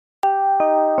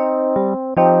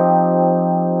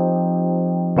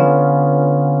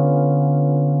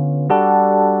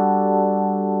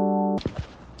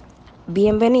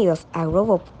Bienvenidos a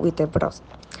Grow Up with the Bros.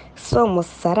 Somos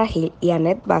Sara Gil y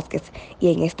Annette Vázquez y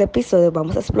en este episodio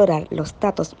vamos a explorar los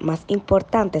datos más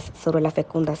importantes sobre la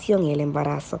fecundación y el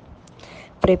embarazo.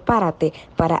 Prepárate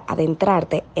para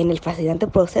adentrarte en el fascinante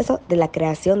proceso de la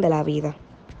creación de la vida.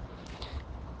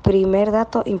 Primer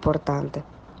dato importante.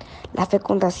 La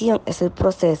fecundación es el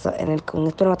proceso en el que un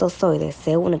espermatozoide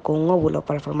se une con un óvulo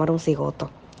para formar un cigoto.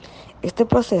 Este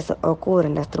proceso ocurre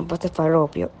en las trompas de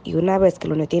falopio y una vez que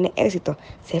la unión tiene éxito,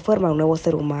 se forma un nuevo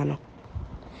ser humano.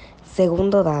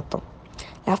 Segundo dato.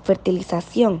 La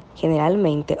fertilización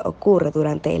generalmente ocurre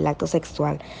durante el acto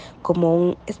sexual, como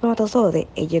un espermatozoide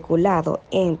eyaculado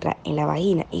entra en la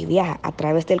vagina y viaja a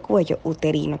través del cuello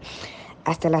uterino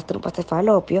hasta las trompas de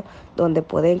falopio, donde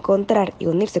puede encontrar y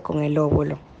unirse con el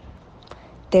óvulo.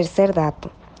 Tercer dato.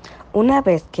 Una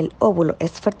vez que el óvulo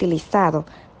es fertilizado,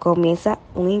 comienza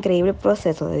un increíble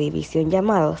proceso de división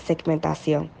llamado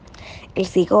segmentación. El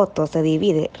cigoto se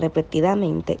divide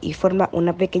repetidamente y forma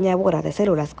una pequeña bola de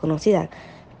células conocida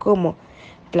como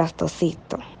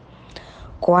blastocisto.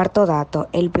 Cuarto dato,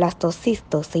 el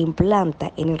blastocisto se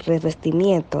implanta en el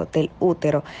revestimiento del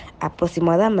útero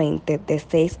aproximadamente de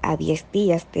 6 a 10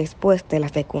 días después de la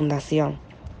fecundación.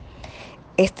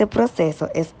 Este proceso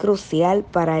es crucial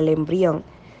para el embrión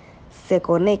se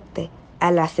conecte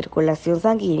a la circulación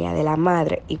sanguínea de la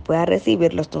madre y pueda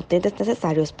recibir los nutrientes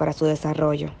necesarios para su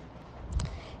desarrollo.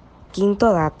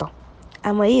 Quinto dato.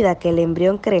 A medida que el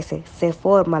embrión crece, se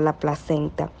forma la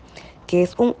placenta, que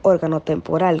es un órgano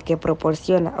temporal que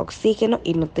proporciona oxígeno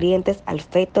y nutrientes al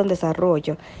feto en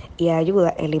desarrollo y ayuda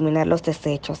a eliminar los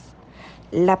desechos.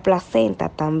 La placenta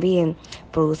también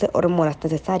produce hormonas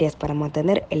necesarias para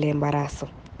mantener el embarazo.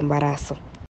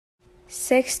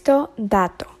 Sexto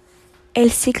dato.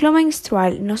 El ciclo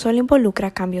menstrual no solo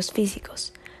involucra cambios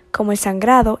físicos, como el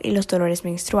sangrado y los dolores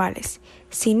menstruales,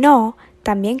 sino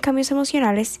también cambios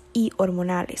emocionales y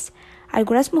hormonales.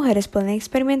 Algunas mujeres pueden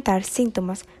experimentar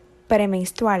síntomas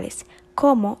premenstruales,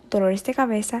 como dolores de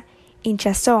cabeza,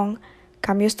 hinchazón,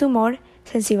 cambios de humor,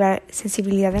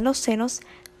 sensibilidad en los senos,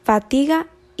 fatiga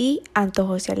y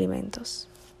antojos de alimentos.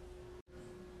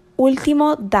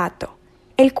 Último dato.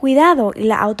 El cuidado y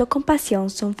la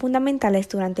autocompasión son fundamentales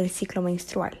durante el ciclo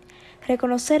menstrual.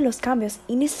 Reconocer los cambios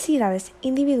y necesidades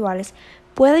individuales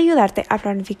puede ayudarte a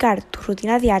planificar tu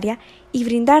rutina diaria y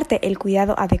brindarte el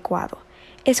cuidado adecuado.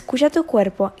 Escucha tu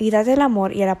cuerpo y date el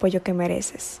amor y el apoyo que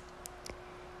mereces.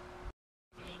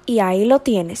 Y ahí lo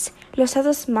tienes, los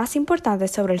datos más importantes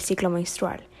sobre el ciclo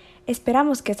menstrual.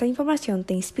 Esperamos que esta información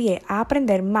te inspire a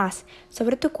aprender más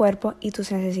sobre tu cuerpo y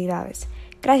tus necesidades.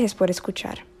 Gracias por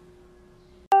escuchar.